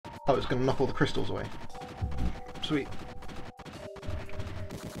Oh, it's gonna knock all the crystals away. Sweet.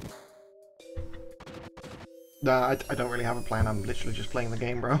 Nah, I don't really have a plan. I'm literally just playing the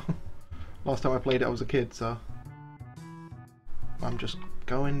game, bro. Last time I played it, I was a kid, so I'm just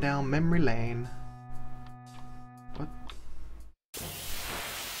going down memory lane. What?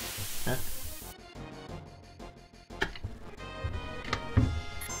 Huh?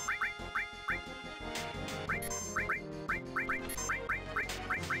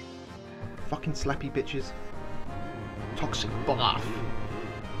 Fucking slappy bitches. Toxic bath.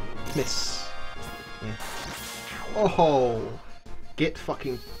 Miss. Yeah. Oh! Get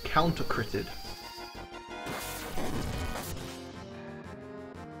fucking counter-critted.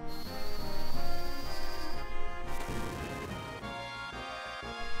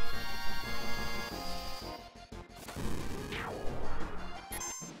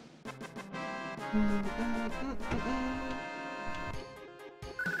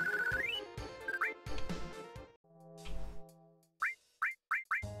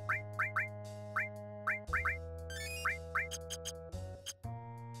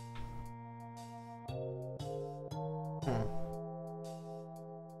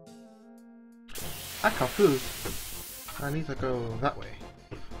 Akafu. I need to go that way.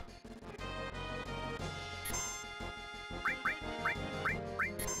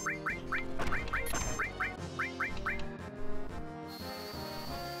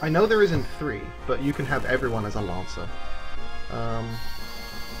 I know there isn't 3, but you can have everyone as a Lancer.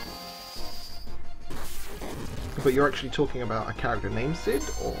 But you're actually talking about a character named Sid,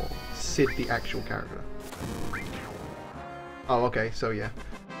 or Sid the actual character? Oh, okay, so yeah.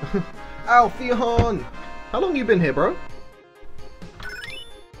 Alpheon! How long you been here, bro?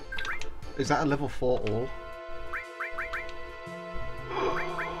 Is that a level 4 all?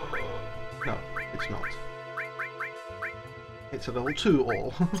 No, it's not. It's a level 2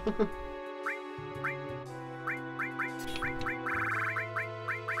 all.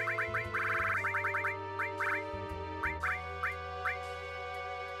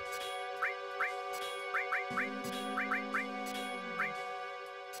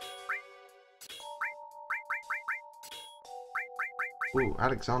 Ooh,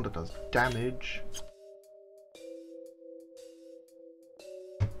 Alexander does damage.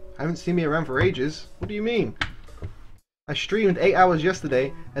 Haven't seen me around for ages. What do you mean? I streamed 8 hours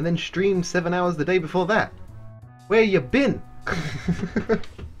yesterday, and then streamed 7 hours the day before that. Where you been?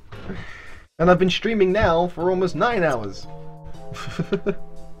 And I've been streaming now for almost 9 hours.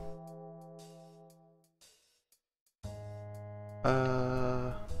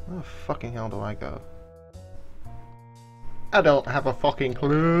 Where the fucking hell do I go? I don't have a fucking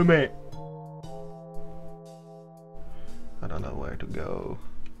clue, mate. I don't know where to go.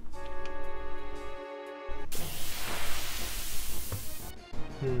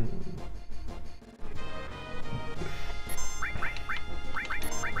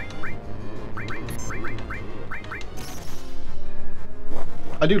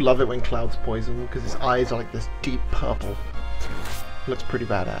 I do love it when Cloud's poison, because his eyes are like this deep purple. Looks pretty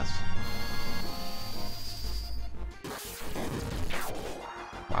badass.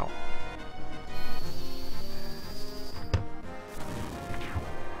 Wow.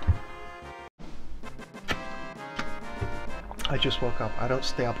 I just woke up. I don't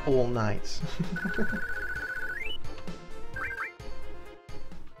stay up all night.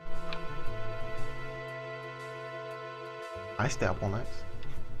 I stay up all night.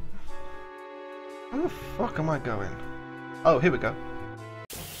 Where the fuck am I going? Oh, here we go.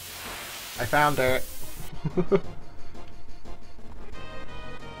 I found it.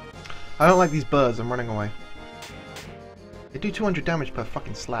 I don't like these birds. I'm running away. They do 200 damage per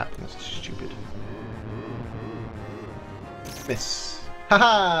fucking slap. That's stupid. Miss.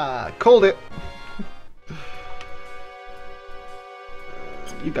 Haha! Called it!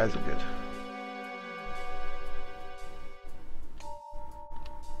 You guys are good.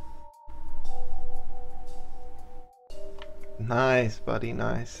 Nice, buddy,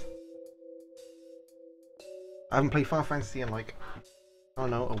 nice. I haven't played Final Fantasy in like, I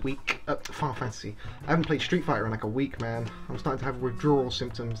don't know, a week. Final Fantasy. I haven't played Street Fighter in like a week, man. I'm starting to have withdrawal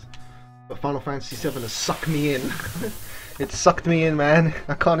symptoms. But Final Fantasy VII has sucked me in. It sucked me in, man.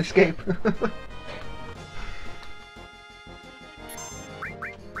 I can't escape.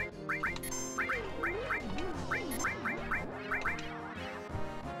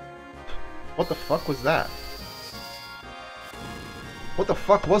 What the fuck was that? What the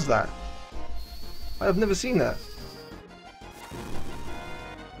fuck was that? I have never seen that.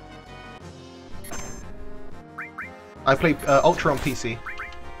 I played Ultra on PC.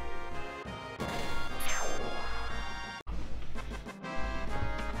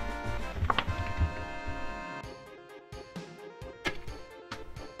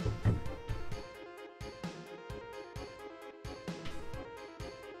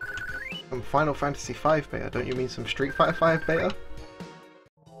 some Final Fantasy V beta. Don't you mean some Street Fighter V beta?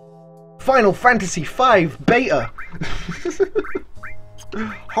 Final Fantasy V beta!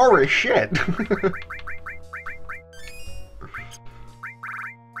 Horror shit!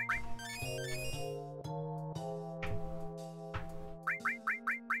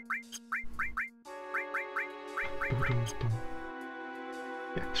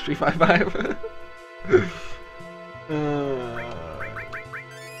 Yeah, Street Fighter V.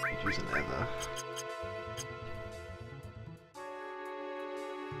 Using Nether.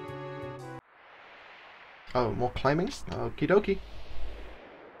 Oh, more climbing? Okie dokie.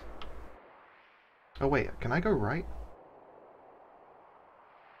 Oh wait, can I go right?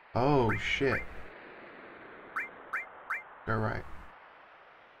 Oh shit. Go right.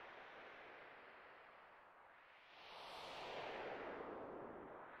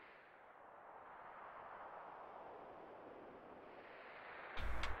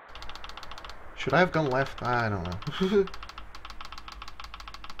 Should I have gone left? I don't know.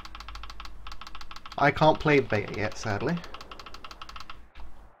 I can't play beta yet, sadly.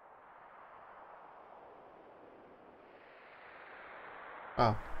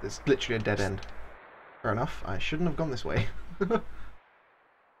 Oh, it's literally a dead end. Fair enough, I shouldn't have gone this way.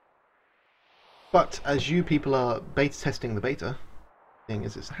 But, as you people are beta testing the beta, thing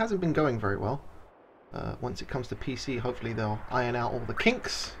is, it hasn't been going very well. Once it comes to PC, hopefully they'll iron out all the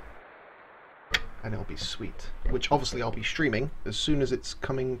kinks. And it'll be sweet. Which obviously I'll be streaming as soon as it's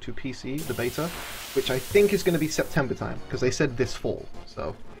coming to PC, the beta, which I think is going to be September time, because they said this fall,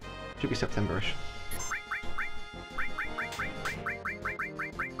 so should be September-ish.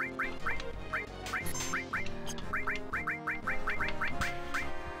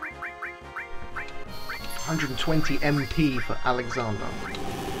 $120 MP for Alexander.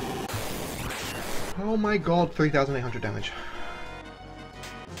 Oh my god, 3,800 damage.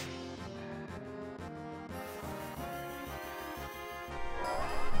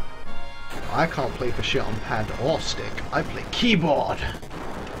 I can't play for shit on pad or stick. I play keyboard.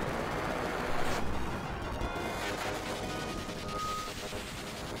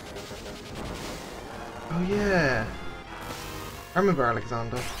 Oh yeah. I remember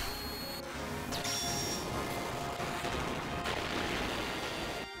Alexander.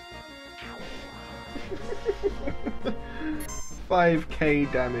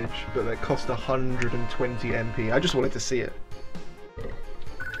 $5k damage, but that cost 120 MP. I just wanted to see it.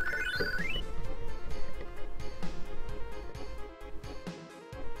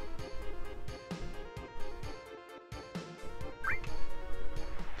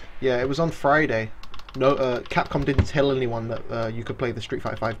 Yeah, it was on Friday. No, Capcom didn't tell anyone that you could play the Street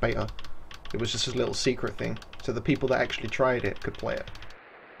Fighter V beta. It was just a little secret thing, so the people that actually tried it could play it.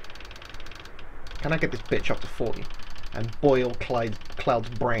 Can I get this bitch up to 40 and boil Cloud's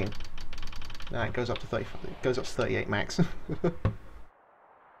brain? Nah, it goes up to 35. It goes up to 38 max.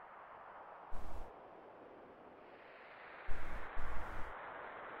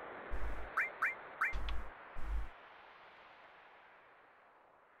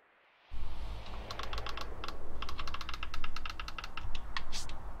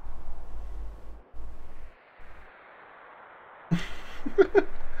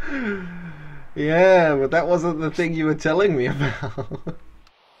 Yeah, but that wasn't the thing you were telling me about.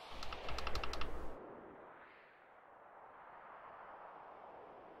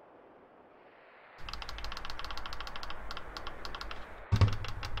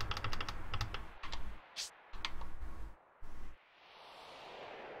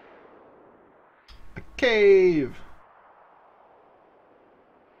 A cave!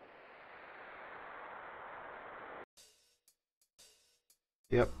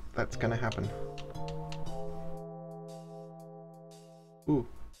 Yep, that's gonna happen. Ooh,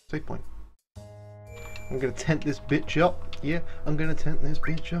 save point. I'm gonna tent this bitch up. Yeah, I'm gonna tent this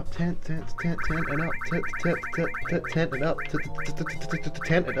bitch up. Tent it up. Tent it up.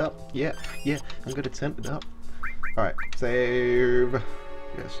 Tent it up. Yeah, I'm gonna tent it up. Alright, save.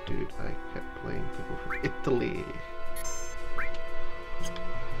 Yes, dude, I kept playing people from Italy.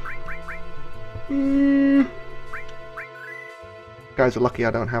 Guys are lucky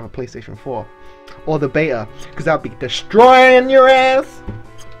I don't have a PlayStation 4 or the beta, because I'll be destroying your ass.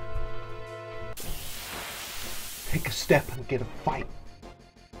 Take a step and get a fight.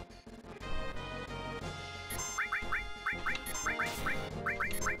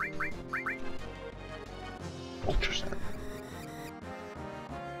 Ultrasound.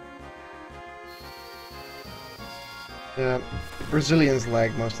 Yeah, Brazilians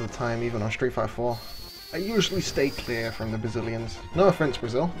lag most of the time, even on Street Fighter 4. I usually stay clear from the Brazilians. No offense,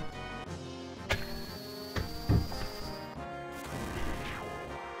 Brazil.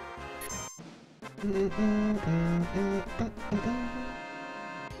 I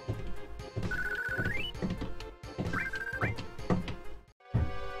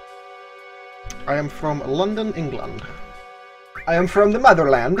am from London, England. I am from the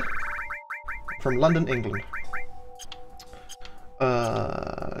motherland. From London, England.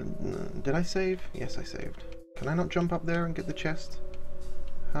 Did I save? Yes, I saved. Can I not jump up there and get the chest?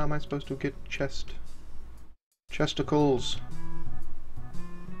 How am I supposed to get chest? Chesticles.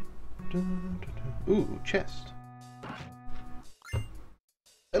 Ooh, chest.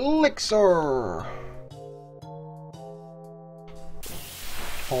 Elixir!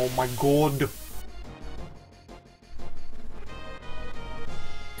 Oh my god.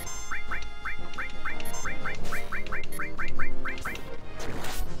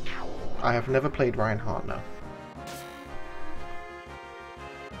 I have never played Reinhardt, no.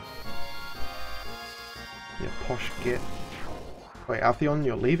 You posh git. Wait, Altheon,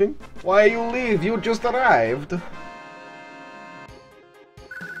 you're leaving? Why you leave? You just arrived! Am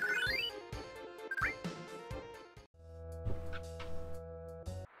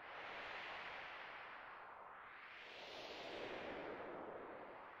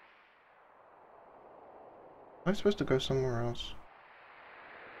I supposed to go somewhere else?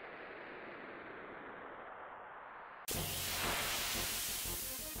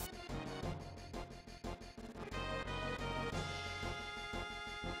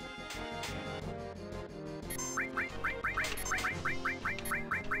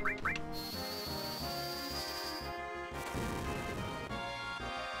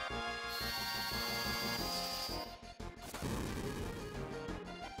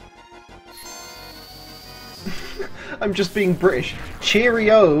 I'm just being British.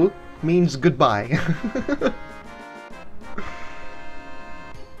 Cheerio means goodbye.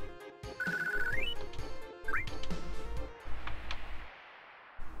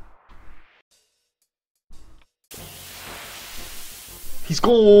 He's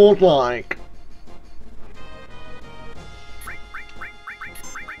godlike.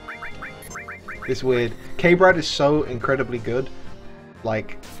 It's weird. K-Brad is so incredibly good.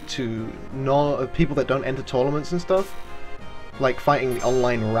 Like, to people that don't enter tournaments and stuff, like fighting the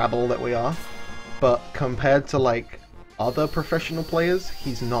online rabble that we are, but compared to like other professional players,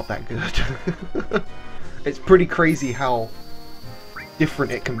 he's not that good. It's pretty crazy how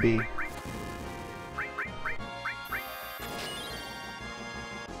different it can be.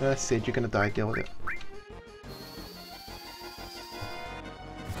 Sid, you're gonna die, deal with it.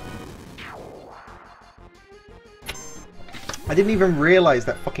 I didn't even realize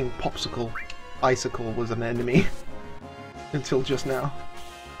that fucking popsicle icicle was an enemy until just now.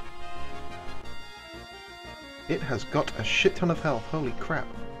 It has got a shit ton of health, holy crap.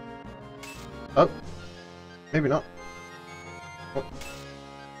 Oh, maybe not. Oh.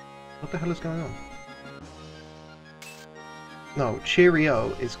 What the hell is going on? No,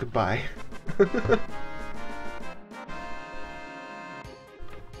 cheerio is goodbye.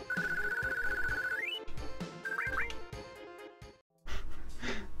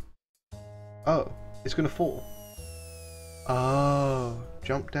 Oh, it's gonna fall. Oh,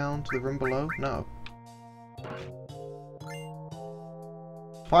 jump down to the room below? No.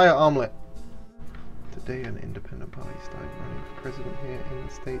 Fire armlet! Today an independent party started running for president here in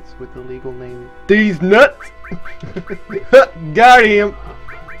the States with the legal name These Nuts! Got him!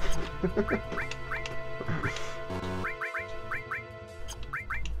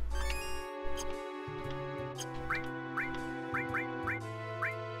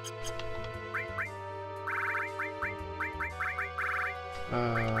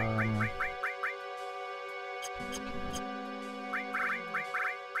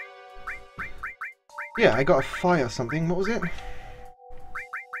 Yeah, I got a fire something. What was it?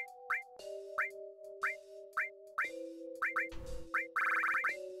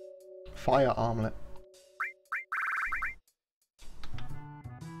 Fire armlet.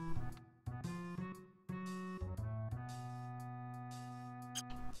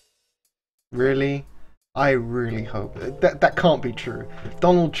 Really? I really hope that can't be true.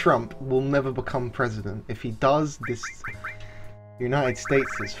 Donald Trump will never become president. If he does, this United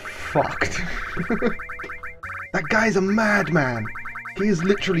States is fucked. That guy's a madman. He is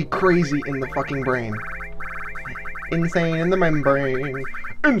literally crazy in the fucking brain. Insane in the membrane.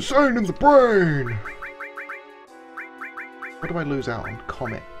 Insane in the brain. What do I lose out on?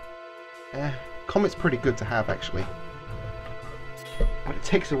 Comet. Comet's pretty good to have actually. But it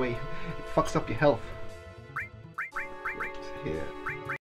takes away, it fucks up your health. Right here.